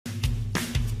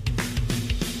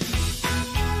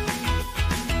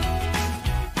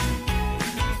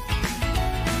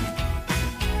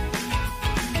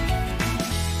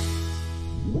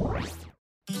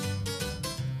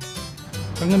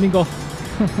等緊邊個？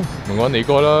問我你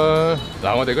哥啦。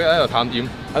嗱，我哋嗰日喺度探店，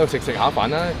喺度食下飯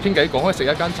啦，傾偈講開食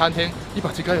一間餐廳，啲白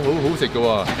切雞好好食嘅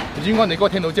喎。點知你哥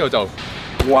聽到之後就，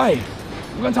喂，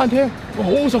嗰間餐廳我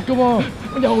好熟嘅喎，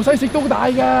我由細食到大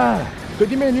㗎。佢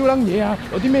啲咩料撚嘢啊，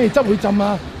有啲咩汁會浸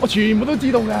啊，我全部都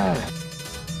知道㗎。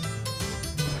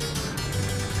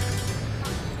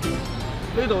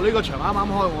呢度呢個場啱啱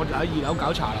開，我就喺2樓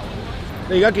搞茶樓。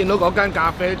你而家見到嗰間咖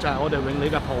啡就係我哋永利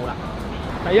嘅鋪啦。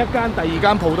第一間、第二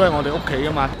間鋪都係我哋屋企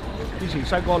噶嘛。以前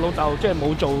細個老豆即係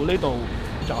冇做呢度，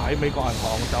就喺美國銀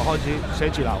行就開始寫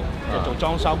字樓，就做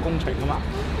裝修工程噶嘛。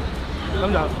咁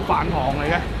就飯堂嚟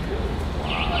嘅。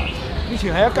以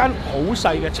前係一間好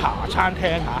細嘅茶餐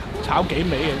廳嚇，炒幾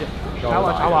味嘅啫。炒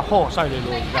下，呵，犀利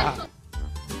咯而家。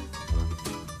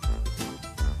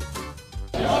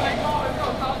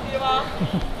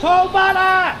創發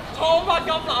啊！創發咁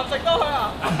難食得去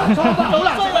啊！創發好難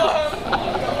食啊！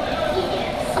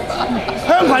香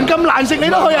芹咁難食你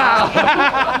都去啊！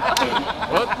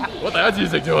我第一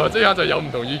次食啫喎，即刻就有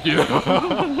唔同意見。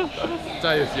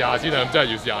真係要試下先啊！真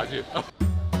係要試下先。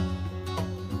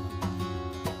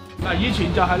嗱，以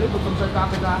前就係呢個咁細間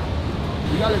㗎，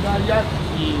而家你睇下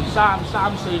1、2、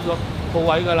3、4個鋪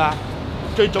位㗎啦。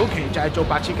最早期就係做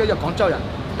白切雞，因為廣州人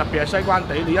特別係西關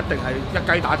地，你一定係一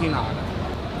雞打天下㗎。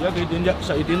而家幾點啫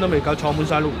？4點都未夠，坐滿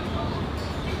晒路。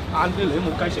晏啲你都冇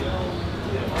雞食啊！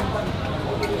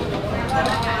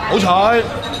好彩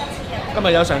今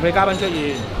日有神秘嘉賓出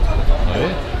現，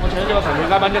我請咗個神秘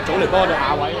嘉賓一早嚟幫我哋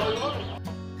下位。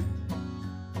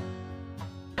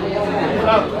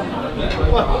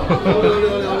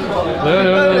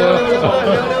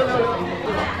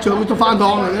做飯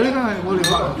堂嚟嘅，呢間係我哋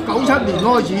97年開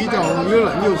始就已經嚟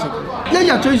呢度食，一日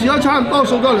最少一餐，多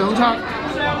數都係2餐。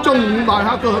中午晚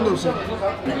黑都喺度食。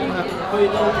喂，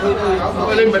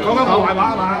你唔係講緊我壞話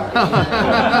係嘛？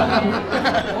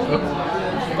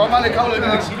講翻你溝女嘅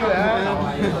歷史出嚟啊！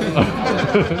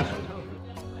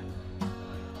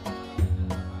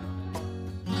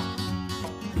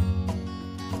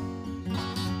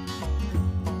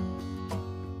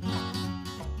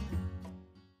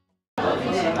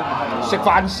食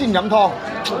飯先飲湯，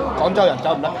廣州人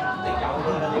走唔甩。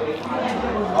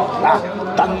嗱，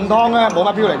燉湯咧冇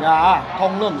乜飄零㗎嚇，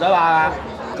痛都唔使話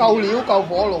㗎，夠料夠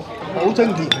火爐，好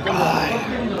清甜。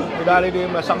你睇下呢啲咁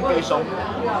嘅生機餸，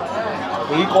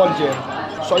幾乾淨，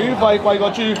水費貴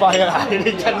過豬費啊！呢啲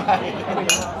真係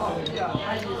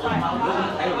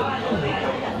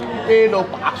啤到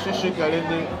白雪雪嘅呢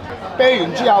啲，啤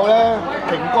完之後咧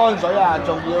停乾水啊，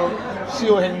仲要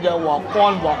燒興隻鑊乾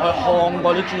鑊去烘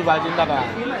嗰啲豬肺先得㗎。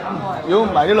如果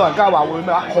唔係啲老人家話會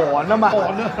咩話寒啊嘛，咁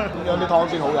樣啲湯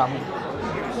先好飲。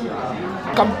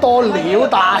咁多料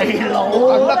大佬，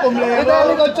燉得咁靚，你睇下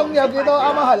呢個盅有幾多？啱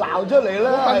啱係撈出嚟啦，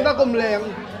燉得咁靚。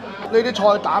呢啲菜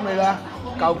膽你咧，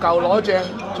嚿嚿攞正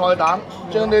菜膽，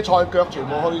將啲菜腳全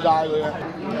部去晒佢嘅。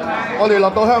我哋落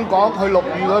到香港去陸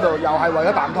羽嗰度，又係為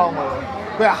咗啖湯喎。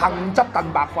佢係杏汁燉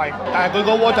白肺，但係佢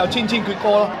個鍋就千缺歌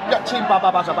咯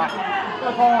，1888。個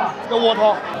湯啊，個鍋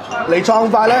湯。嚟創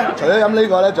發咧，除咗飲呢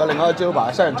個咧，仲有另外一個招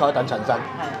牌西洋菜燉陳腎，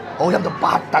好飲到不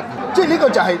得。即係呢個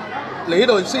就係嚟呢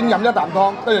度先飲一啖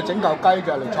湯，跟住整嚿雞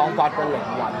就嚟創發嘅靈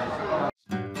魂。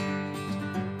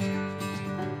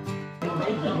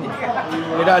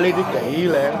你睇下呢啲幾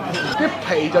靚，啲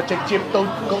皮就直接到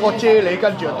嗰個啫喱，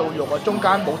跟住就到肉啊，中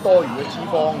間冇多餘嘅脂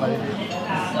肪嘅呢啲。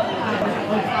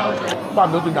翻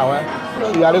唔到轉頭嘅，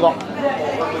試下呢個，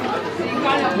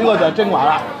呢個就係精華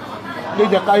啦。呢隻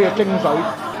雞嘅精髓，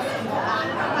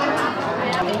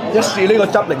一試呢個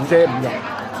汁零舍唔用，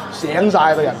醒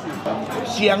晒個人，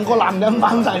成個男人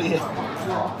翻晒嚟。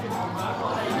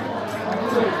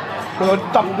佢個汁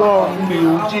嗰個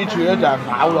妙之處咧，就係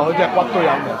咬落去隻骨都有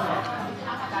味，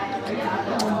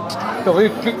就可以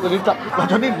激嗰啲汁，或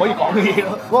者啲唔可以講嘅嘢咯。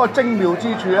嗰個精妙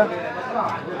之處咧，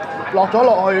落咗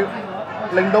落去，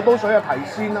令到煲水有提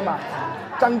鮮啊嘛，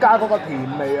增加嗰個甜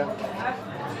味啊。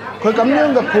佢咁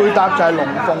樣嘅配搭就係龍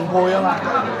鳳配啊嘛。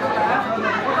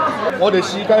我哋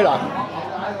試雞欄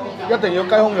一定要雞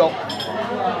胸肉，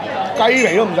雞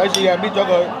皮都唔使試嘅，搣咗佢，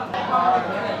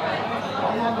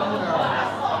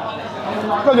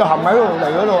跟住含喺度嚟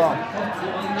嗰度啊，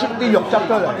擠啲肉汁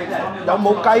出嚟，有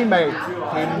冇雞味？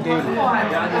甜唔甜？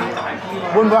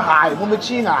會唔會鞋？會唔會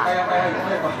黐牙？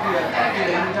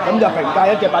咁就評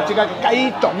價一隻白切雞嘅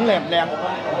雞種靚唔靚？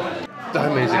真係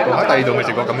未食過，喺第二度未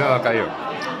食過咁樣嘅雞肉。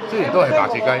雖然都係白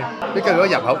切雞，啲雞肉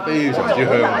一入口非常之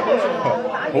香，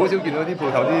好少見到啲鋪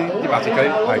頭啲白切雞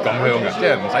係咁香嘅，即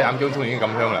係唔使斬薑葱已經咁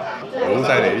香啦，好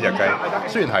犀利呢隻雞。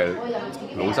雖然係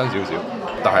老身少少，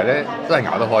但係咧真係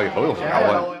咬得開，好容易咬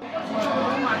開。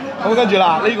咁跟住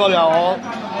啦，呢個就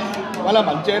我揾阿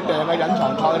文姐訂嘅隱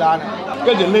藏菜單。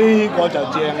跟住呢個就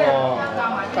正喎，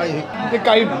雞，啲雞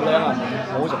唔靚啊，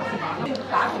唔好食。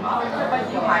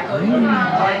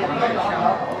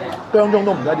薑葱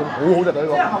都唔使點，好好食嘅呢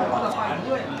個。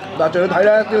嗱，仲要睇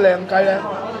咧啲靚雞咧，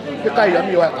啲雞潤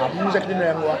要係暗色先靚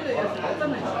喎。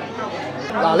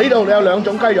嗱，呢度你有兩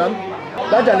種雞潤，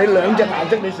等一陣你兩隻顏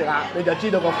色你食下，你就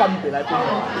知道個分別喺邊度。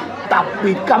特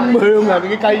別甘香啊！佢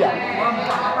啲雞油，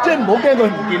即係唔好驚佢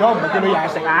唔健康，唔係叫你日日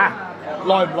食啊。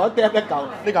耐唔耐嗒一嚿，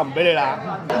呢嚿唔俾你啦。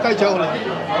雞腸好靚，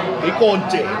幾乾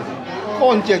淨，乾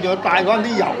淨仲要帶翻啲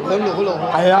油喺度，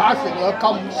係啊，食落咁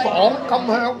爽咁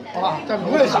香，哇！真係如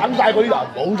果你散晒嗰啲油，唔好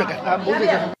食嘅，唔好食嘅。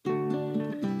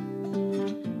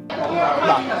嗱，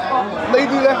呢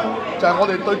啲咧就係我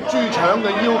哋對豬腸嘅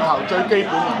要求最基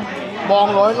本嘅，望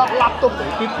落去粒粒都肥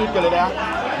嘟嘟嘅，你睇下。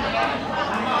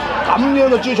咁樣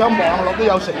嘅豬腸望落都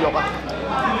有食慾啊！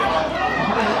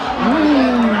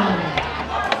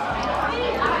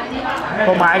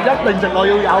同埋一定食落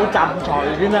要有雜材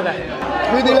先得嘅。呢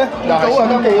啲咧又係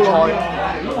新記菜，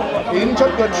顯出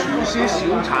個廚師小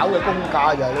炒嘅功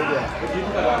架就係呢啲啊！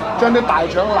將啲大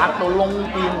腸辣到窿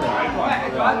邊嘅，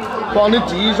放啲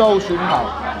紫蘇、蒜頭、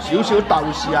少少豆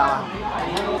豉啊。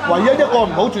唯一一個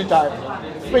唔好處就係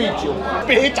飛嚼，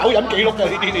啤酒飲幾碌嘅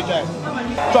呢啲，你真係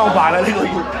裝飯啊！呢個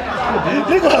要，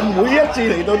呢個係每一次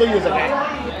嚟到都要食嘅。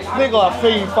呢個係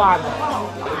飛番，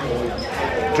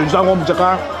全晒我唔食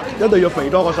㗎。一定要肥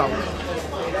多個手，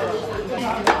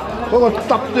嗰個汁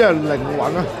先係靈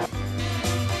魂啊！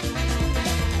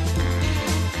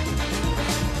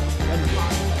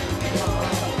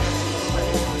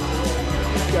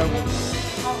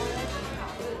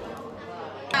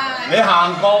你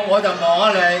行過我就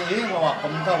望下你，咦？我話咁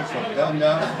都熟嘅咁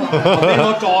樣，俾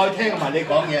我再聽埋你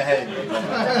講嘢係，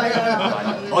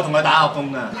我同佢打下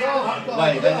工啊！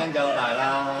喂，等陣就大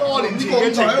啦。多年前嘅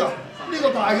情，呢個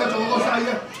大嘅做個細嘅。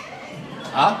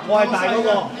嚇！我係大嗰個。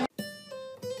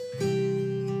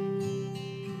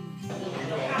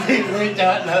你就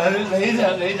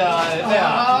係咩啊？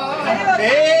屌！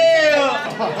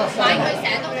買佢成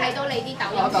日都睇到你啲抖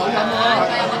音片啊，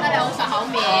佢又覺得你好熟口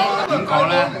面。點講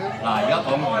咧？嗱，而家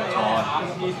講粵菜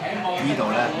呢度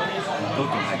咧，都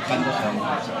仲係跟得上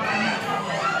時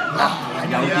代。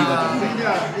有啲嗰種。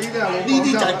呢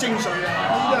啲就係精髓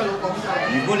啊！呢啲係老廣州。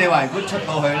如果你話出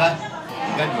到去咧，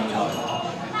而家粵菜。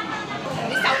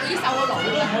已收咗爐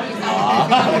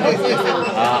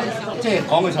啦，即係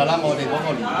講句實啦，我哋嗰個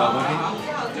年代嗰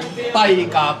啲低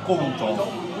價高檔，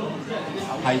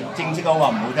係正式講話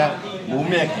唔好聽，冇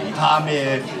咩其他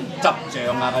咩執醬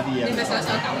啊嗰啲嘢。你咪上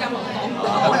抖音我講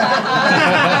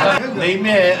你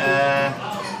咩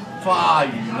花園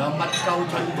啊乜鳩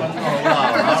春都好啊，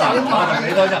我同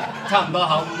你都差唔多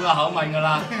口吻㗎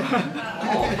啦。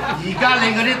而家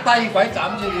你嗰啲低鬼斬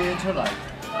出嘢出嚟，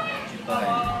絕對係。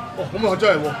哦，咁啊真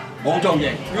係喎，冇造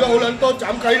型。而家好撚多斬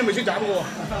雞都未識斬嘅喎。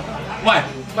喂，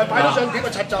咪擺咗上碟咪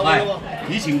柒就嘅喎。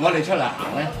以前我哋出嚟行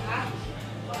咧，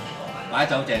擺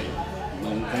酒席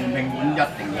龍鳳拼盤一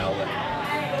定有嘅。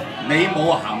你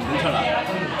冇行到出嚟，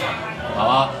係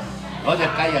嘛？嗰隻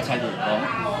雞啊砌條講，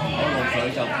攞滷水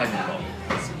就砌條講。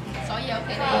所以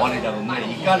我哋就咁嘅。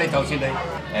而家你就算你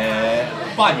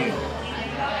花園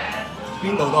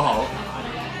邊度都好，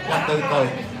一堆堆。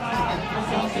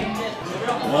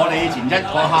我哋以前一個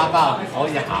蝦包可以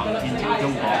行遍全中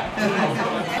國。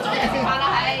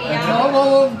冇，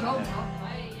唔錯。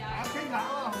傾下喎，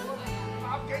啱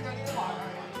傾就呢啲話題。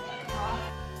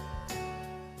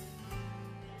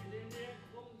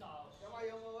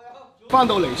翻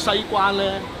到嚟西關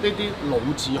咧，呢啲老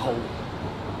字號，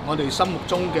我哋心目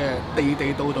中嘅地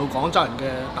地道道廣州人嘅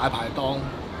大排檔，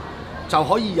就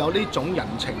可以有呢種人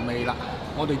情味啦。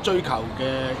我哋追求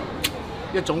嘅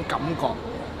一種感覺。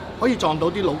可以撞到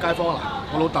啲老街坊嗱，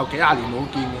我老豆幾廿年冇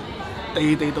見嘅，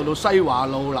地地道道西華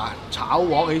路嗱炒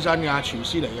鑊起身㗎，廚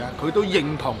師嚟嘅，佢都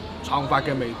認同創發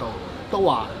嘅味道，都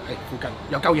話係附近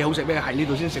有嚿嘢好食咩？喺呢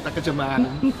度先食得嘅啫嘛。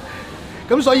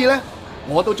咁所以咧，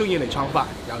我都中意嚟創發，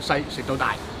由細食到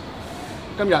大。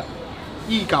今日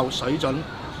依舊水準，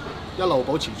一路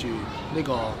保持住呢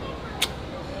個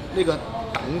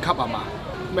等級係嘛？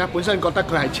咩啊？本身覺得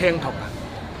佢係青銅啊，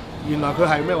原來佢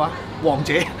係咩話？王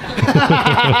者，品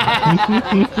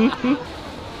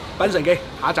神記，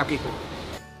下一集見。